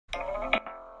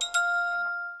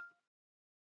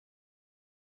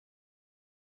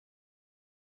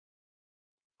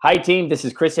Hi team, this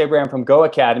is Chris Abraham from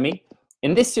GOHAcademy.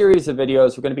 In this series of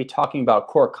videos, we're going to be talking about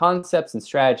core concepts and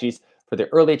strategies for the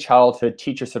early childhood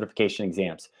teacher certification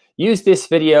exams. Use this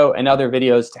video and other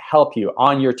videos to help you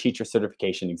on your teacher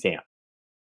certification exam.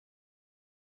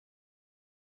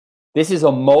 This is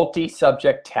a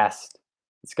multi-subject test.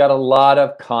 It's got a lot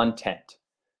of content,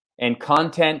 and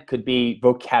content could be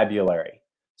vocabulary.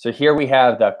 So here we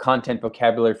have the content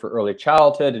vocabulary for early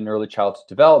childhood and early childhood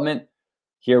development.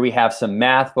 Here we have some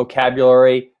math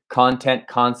vocabulary, content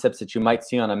concepts that you might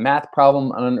see on a math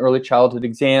problem on an early childhood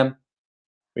exam.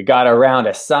 We got around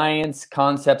a science,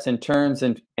 concepts and terms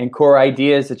and core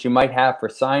ideas that you might have for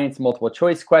science multiple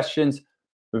choice questions.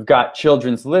 We've got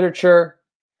children's literature,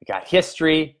 we got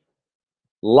history,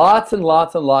 lots and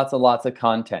lots and lots and lots of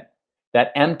content.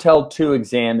 That Mtel 2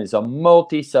 exam is a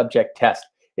multi-subject test.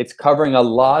 It's covering a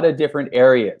lot of different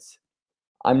areas.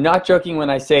 I'm not joking when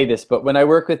I say this, but when I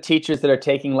work with teachers that are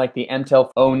taking like the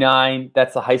Mtel 09,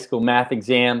 that's the high school math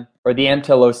exam, or the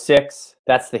Mtel 06,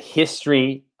 that's the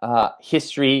history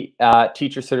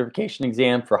teacher certification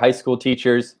exam for high school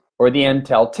teachers, or the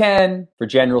Mtel 10 for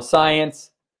general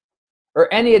science,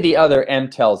 or any of the other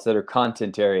Mtels that are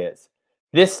content areas.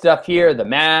 This stuff here, the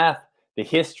math, the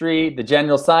history, the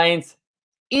general science,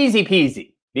 easy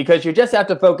peasy, because you just have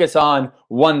to focus on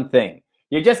one thing.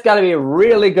 You just got to be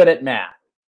really good at math.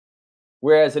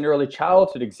 Whereas an early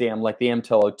childhood exam like the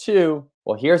Mtel 02,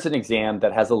 well, here's an exam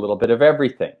that has a little bit of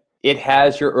everything. It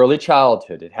has your early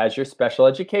childhood, it has your special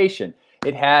education,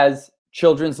 it has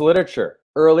children's literature,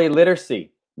 early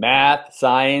literacy, math,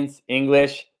 science,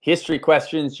 English, history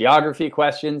questions, geography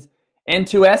questions, and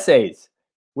 2 essays,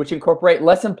 which incorporate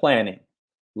lesson planning.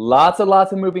 Lots and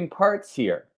lots of moving parts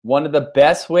here. One of the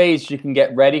best ways you can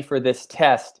get ready for this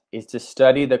test is to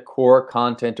study the core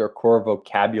content or core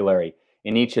vocabulary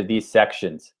in each of these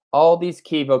sections. All these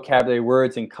key vocabulary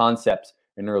words and concepts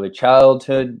in early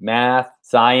childhood, math,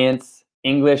 science,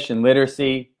 English and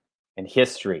literacy, and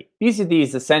history. These are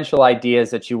these essential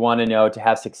ideas that you want to know to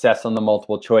have success on the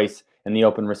multiple choice and the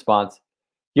open response.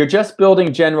 You're just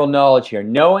building general knowledge here.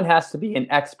 No one has to be an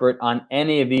expert on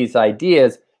any of these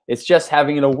ideas. It's just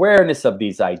having an awareness of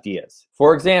these ideas.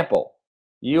 For example,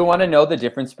 you want to know the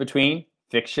difference between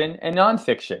fiction and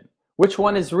nonfiction. Which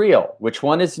one is real? Which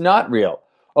one is not real?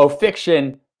 Oh,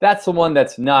 fiction, that's the one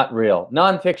that's not real.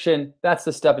 Nonfiction, that's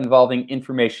the stuff involving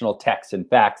informational text and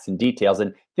facts and details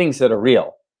and things that are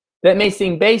real. That may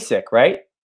seem basic, right?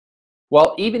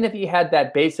 Well, even if you had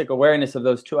that basic awareness of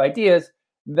those two ideas,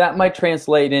 that might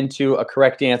translate into a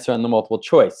correct answer on the multiple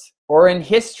choice. Or in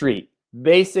history,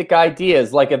 basic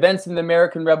ideas like events in the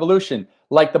American Revolution,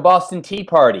 like the Boston Tea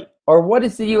Party, or what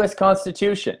is the U.S.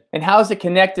 Constitution, and how is it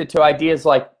connected to ideas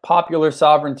like popular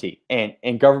sovereignty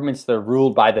and governments that are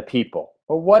ruled by the people?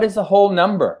 Or what is a whole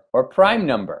number or prime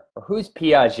number? Or who's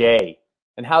Piaget?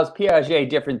 And how is Piaget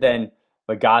different than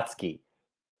Vygotsky?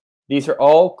 These are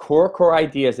all core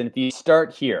ideas, and if you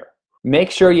start here,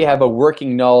 make sure you have a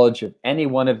working knowledge of any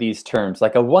one of these terms,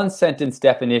 like a one-sentence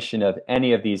definition of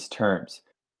any of these terms.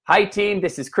 Hi team,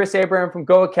 this is Chris Abraham from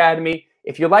GOHAcademy.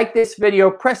 If you like this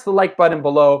video, press the like button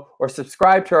below or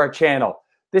subscribe to our channel.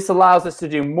 This allows us to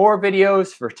do more videos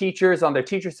for teachers on their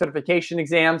teacher certification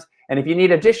exams. And if you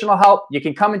need additional help, you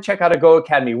can come and check out a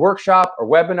GOHAcademy workshop or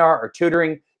webinar or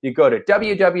tutoring. You go to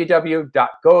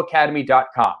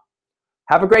www.gohacademy.com.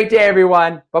 Have a great day,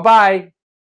 everyone. Bye-bye.